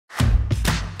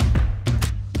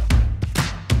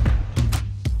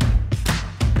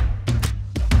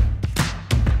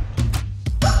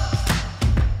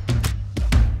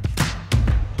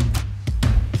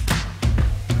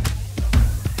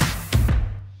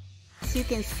as you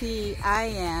can see, I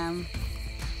am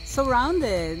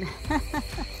surrounded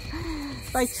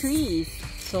by trees.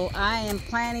 So I am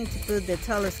planning to put the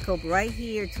telescope right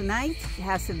here tonight. It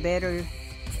has a better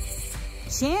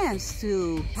chance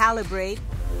to calibrate.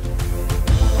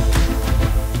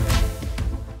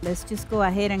 Let's just go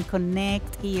ahead and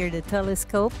connect here the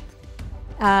telescope.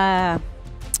 I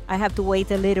have to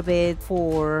wait a little bit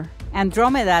for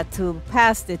Andromeda to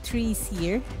pass the trees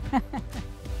here.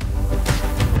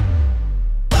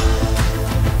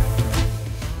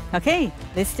 Okay,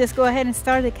 let's just go ahead and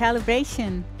start the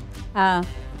calibration. I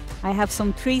have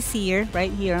some trees here,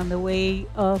 right here on the way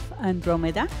of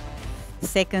Andromeda.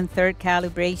 Second, third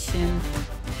calibration.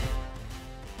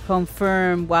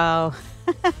 Confirm, wow.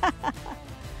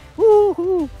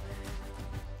 Woohoo!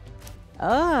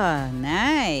 Oh,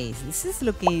 nice. This is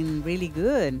looking really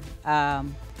good.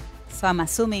 So I'm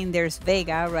assuming there's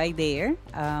Vega right there.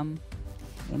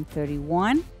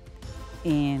 M31.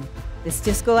 And let's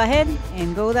just go ahead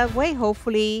and go that way.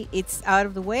 Hopefully it's out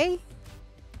of the way.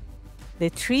 The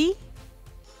tree.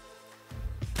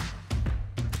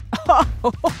 Oh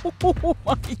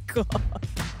my God.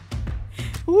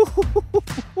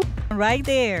 Right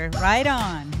there, right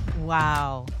on.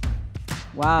 Wow.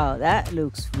 Wow, that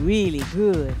looks really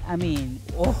good. I mean,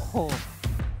 oh,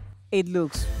 it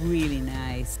looks really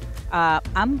nice.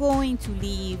 I'm going to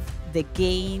leave the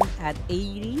gain at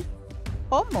 80.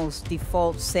 Almost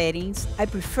default settings. I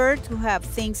prefer to have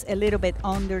things a little bit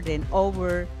under than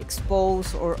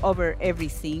overexposed or over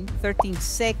everything. 13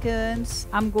 seconds.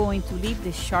 I'm going to leave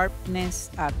the sharpness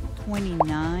at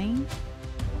 29. I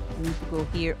need to go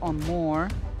here on more.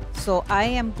 So I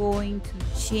am going to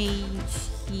change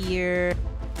here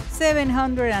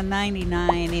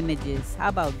 799 images. How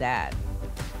about that?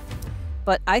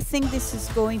 But I think this is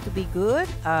going to be good.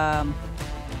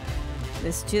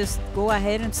 Let's just go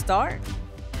ahead and start.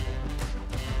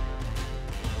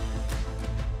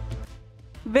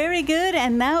 Very good,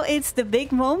 and now it's the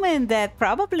big moment that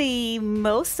probably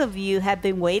most of you have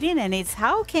been waiting, and it's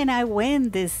how can I win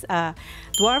this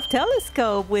Dwarf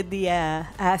Telescope with the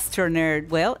Astro-Nerd?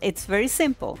 Well, it's very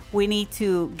simple. We need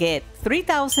to get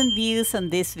 3,000 views on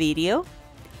this video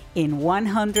in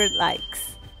 100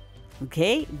 likes.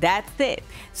 Okay, that's it.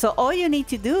 So all you need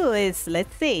to do is,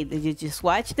 let's say that you just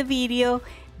watch the video,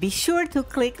 be sure to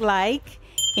click like,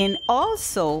 and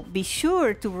also be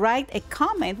sure to write a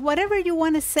comment, whatever you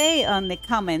want to say on the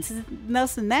comments. It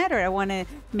doesn't matter, I want to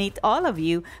meet all of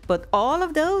you, but all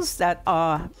of those that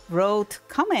wrote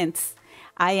comments,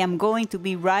 I am going to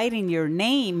be writing your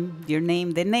name, the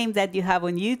name that you have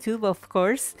on YouTube, of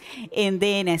course. And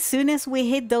then as soon as we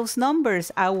hit those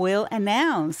numbers, I will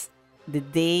announce the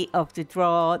day of the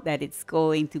draw that it's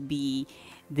going to be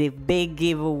the big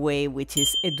giveaway, which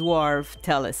is a Dwarf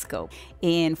Telescope.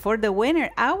 And for the winner,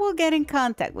 I will get in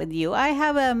contact with you. I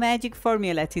have a magic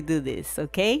formula to do this,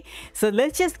 okay? So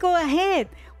let's just go ahead,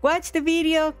 watch the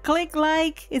video, click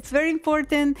like, it's very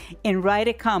important, and write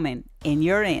a comment, and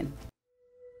you're in.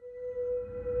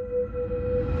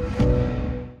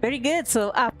 Very good.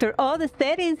 So after all the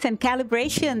settings and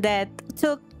calibration that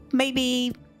took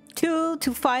maybe 2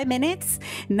 to 5 minutes,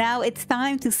 now it's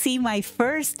time to see my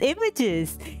first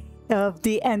images of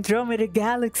the Andromeda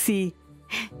Galaxy.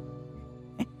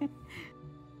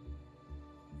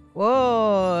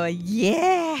 Whoa,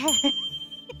 yeah!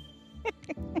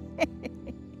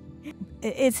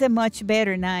 It's a much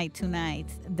better night tonight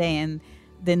than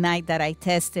the night that I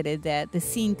tested it, that the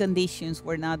scene conditions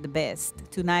were not the best.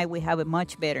 Tonight we have a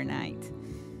much better night.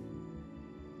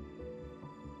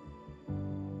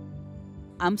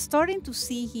 I'm starting to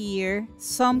see here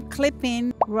some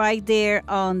clipping right there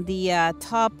on the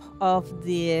top of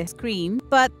the screen,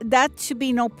 but that should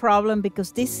be no problem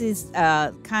because this is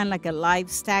kind of like a live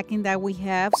stacking that we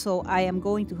have. So I am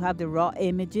going to have the raw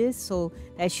images, so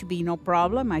that should be no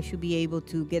problem. I should be able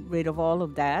to get rid of all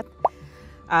of that.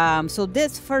 So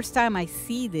this first time I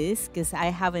see this because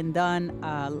I haven't done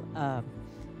a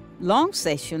long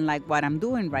session like what I'm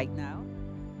doing right now.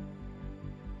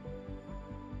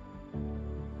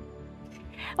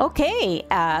 Okay,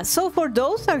 so for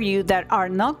those of you that are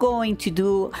not going to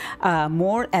do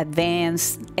more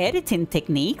advanced editing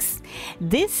techniques,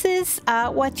 this is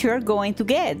what you're going to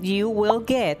get. You will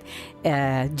get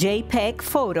a JPEG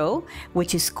photo,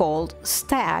 which is called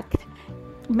stacked.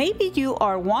 Maybe you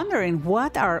are wondering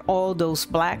what are all those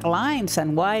black lines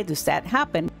and why does that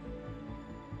happen?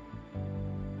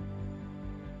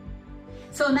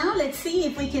 So now let's see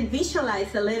if we can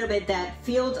visualize a little bit that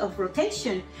field of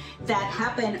rotation that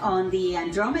happened on the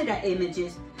Andromeda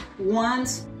images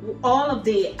once all of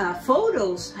the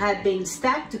photos had been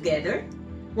stacked together,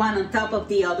 one on top of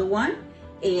the other one.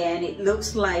 and it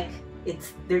looks like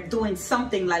they're doing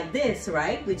something like this,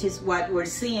 right? Which is what we're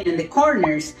seeing in the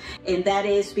corners, and that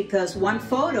is because one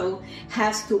photo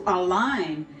has to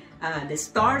align. The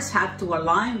stars have to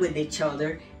align with each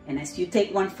other, and as you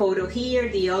take one photo here,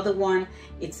 the other one,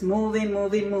 it's moving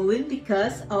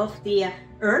because of the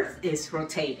Earth is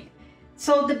rotating.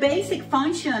 So the basic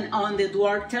function on the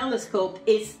Dwarf Telescope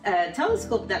is a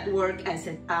telescope that works as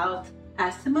an alt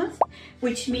azimuth,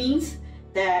 which means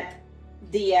that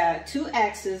the two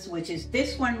axes, which is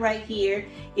this one right here,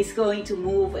 is going to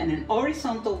move in an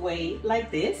horizontal way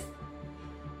like this,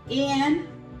 and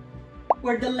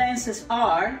where the lenses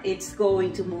are, it's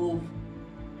going to move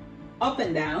up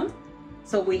and down.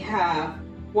 So we have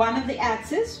one of the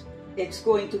axes, it's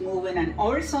going to move in an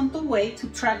horizontal way to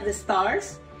track the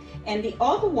stars, and the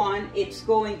other one, it's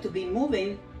going to be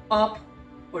moving up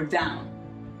or down.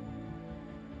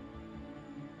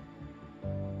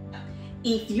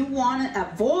 If you want to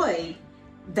avoid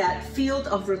that field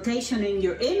of rotation in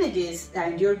your images,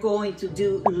 and you're going to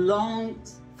do long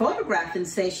photographing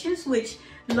sessions, which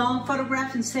long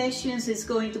photographing sessions is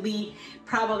going to be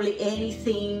probably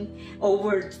anything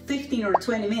over 15 or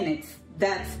 20 minutes.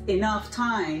 That's enough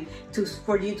time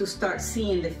for you to start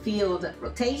seeing the field of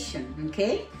rotation,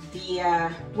 okay? The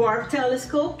Dwarf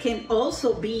Telescope can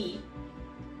also be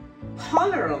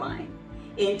polar aligned,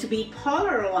 and to be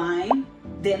polar aligned,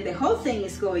 then the whole thing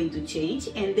is going to change,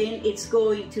 and then it's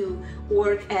going to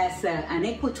work as an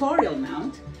equatorial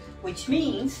mount, which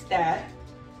means that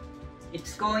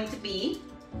it's going to be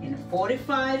in a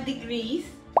 45 degrees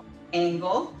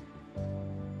angle.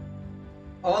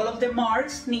 All of the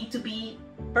marks need to be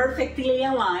perfectly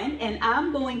aligned, and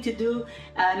I'm going to do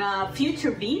a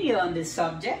future video on this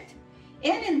subject.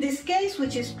 And in this case,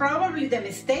 which is probably the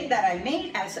mistake that I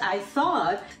made, as I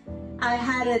thought I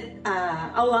had it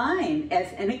aligned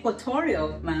as an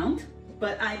equatorial mount,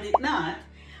 but I did not.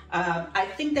 I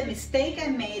think the mistake I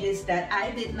made is that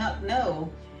I did not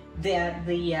know that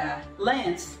the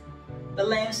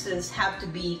lenses have to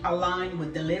be aligned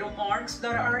with the little marks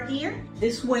that are here.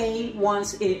 This way,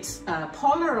 once it's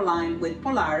polar aligned with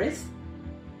Polaris,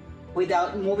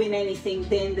 without moving anything,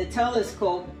 then the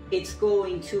telescope, it's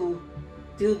going to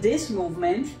do this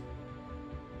movement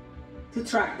to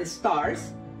track the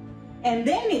stars, and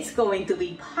then it's going to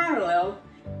be parallel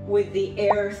with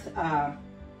the Earth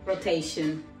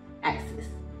rotation axis.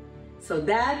 So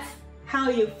that's how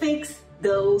you fix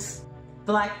those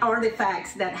black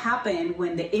artifacts that happen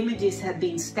when the images have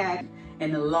been stacked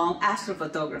in a long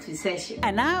astrophotography session.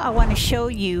 And now I want to show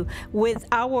you with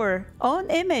our own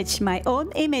image, my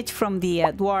own image from the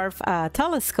Dwarf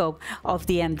Telescope of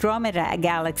the Andromeda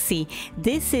Galaxy.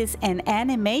 This is an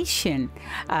animation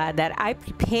that I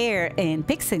prepare in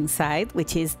PixInsight,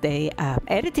 which is the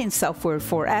editing software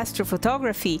for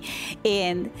astrophotography.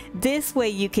 And this way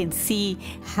you can see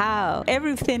how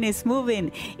everything is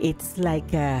moving. It's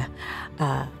like an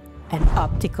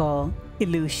optical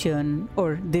illusion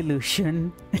or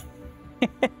delusion.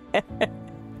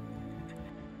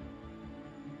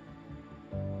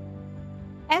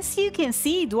 As you can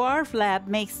see, Dwarf Lab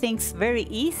makes things very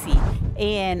easy.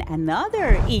 And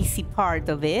another easy part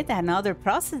of it, another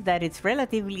process that is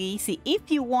relatively easy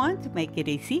if you want to make it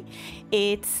easy,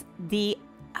 it's the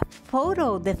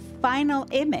photo, the final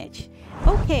image.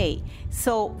 Okay,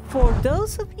 so for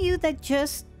those of you that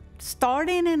just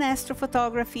starting in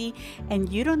astrophotography and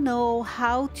you don't know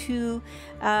how to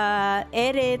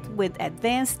edit with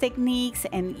advanced techniques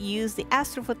and use the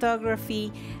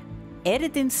astrophotography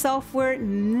editing software,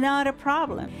 not a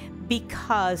problem,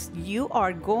 because you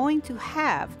are going to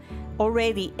have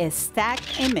already a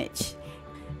stacked image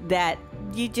that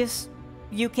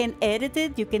you can edit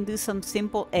it, you can do some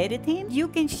simple editing, you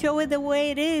can show it the way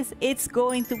it is. It's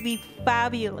going to be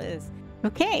fabulous.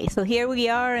 Okay, so here we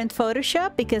are in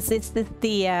Photoshop, because it's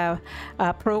the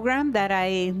program that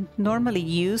I normally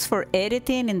use for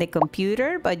editing in the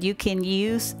computer, but you can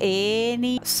use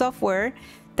any software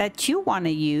that you want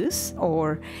to use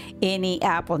or any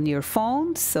app on your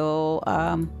phone. So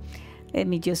let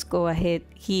me just go ahead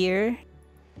here.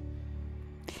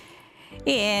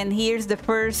 And here's the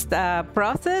first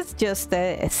process, just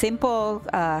a simple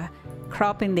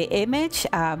cropping the image.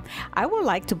 I would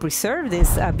like to preserve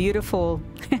this beautiful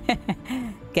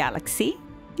galaxy.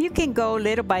 You can go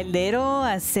little by little,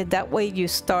 and so that way you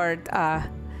start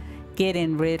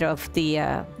getting rid of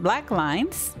the black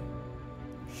lines.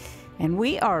 And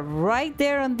we are right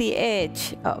there on the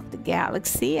edge of the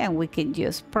galaxy, and we can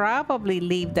just probably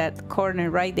leave that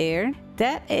corner right there.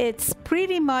 That it's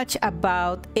pretty much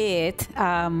about it.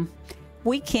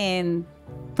 We can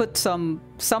put some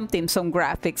something, some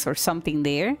graphics or something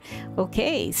there.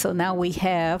 Okay, so now we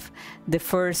have the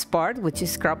first part, which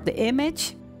is crop the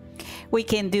image. We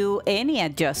can do any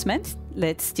adjustment.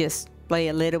 Let's just play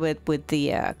a little bit with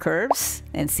the curves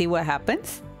and see what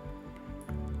happens.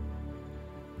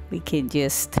 We can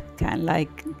just kind of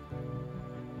like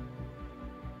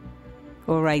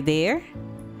go right there.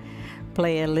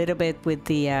 Play a little bit with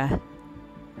the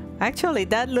actually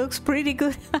that looks pretty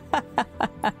good.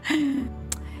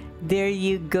 There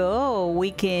you go.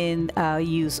 We can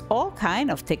use all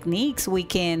kind of techniques. We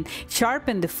can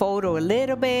sharpen the photo a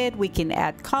little bit. We can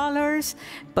add colors,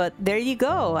 but there you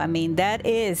go. I mean, that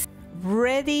is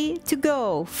ready to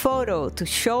go photo to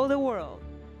show the world.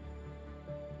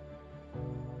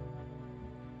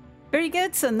 Very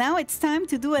good. So now it's time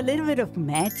to do a little bit of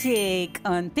magic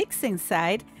on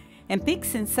PixInsight. And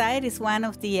PixInsight is one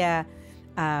of the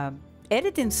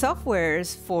editing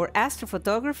softwares for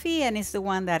astrophotography, and it's the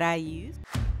one that I use.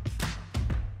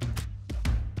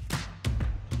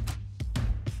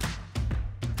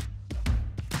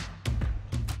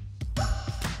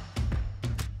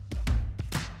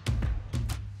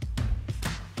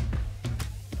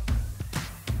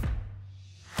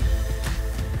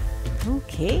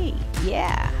 Okay,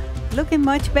 yeah, looking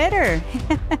much better.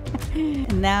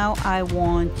 Now I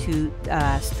want to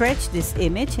stretch this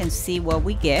image and see what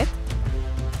we get.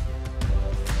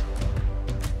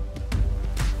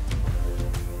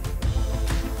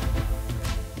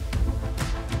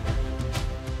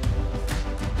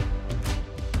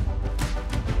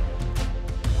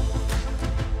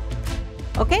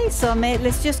 Okay, so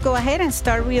let's just go ahead and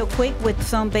start real quick with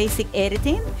some basic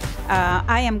editing.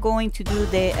 I am going to do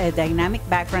the dynamic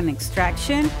background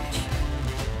extraction.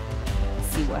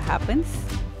 See what happens.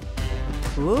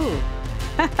 Ooh.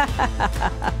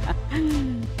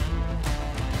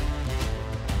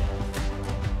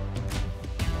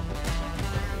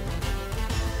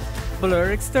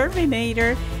 Blur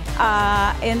exterminator.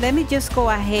 And let me just go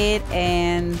ahead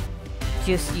and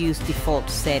just use default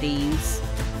settings.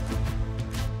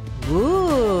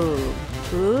 Ooh,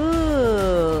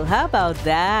 ooh, how about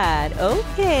that?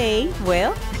 Okay,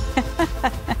 well,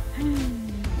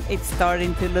 it's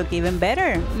starting to look even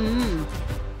better.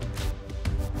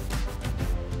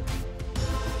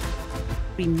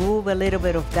 Remove a little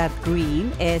bit of that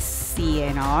green,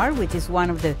 SCNR, which is one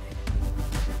of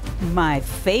my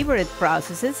favorite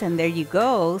processes, and there you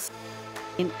go.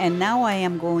 And now I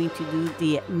am going to do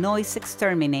the noise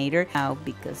exterminator now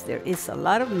because there is a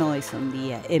lot of noise on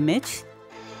the image.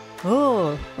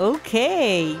 Oh,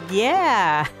 okay,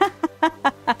 yeah.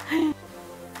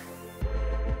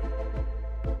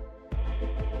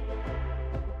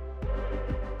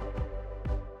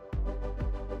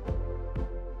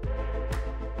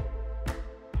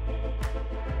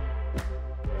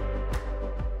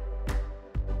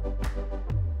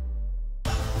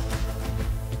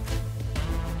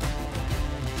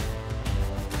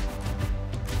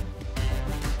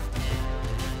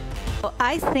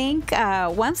 I think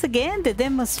once again the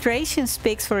demonstration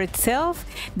speaks for itself.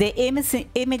 The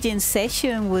imaging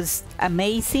session was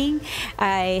amazing.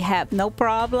 I have no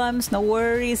problems, no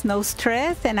worries, no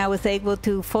stress, and I was able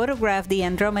to photograph the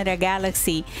Andromeda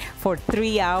Galaxy for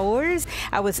 3 hours.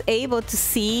 I was able to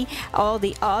see all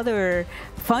the other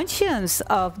functions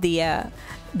of the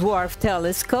Dwarf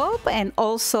Telescope, and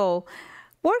also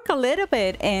work a little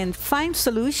bit and find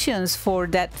solutions for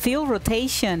that field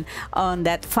rotation on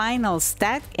that final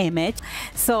stack image.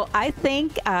 So I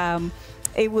think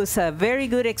it was a very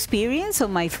good experience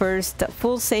on my first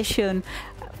full session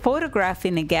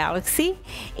photographing a galaxy.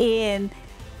 And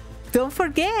don't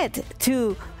forget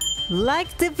to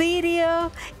like the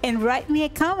video and write me a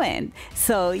comment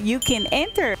so you can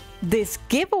enter this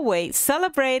giveaway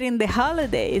celebrating the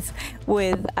holidays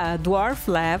with a Dwarf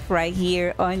Lab right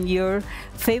here on your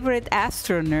favorite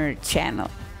Astro-Nerd channel.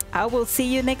 I will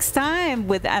see you next time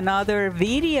with another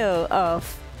video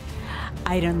of,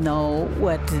 I don't know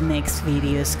what the next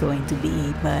video is going to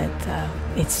be, but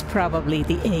it's probably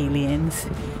the aliens.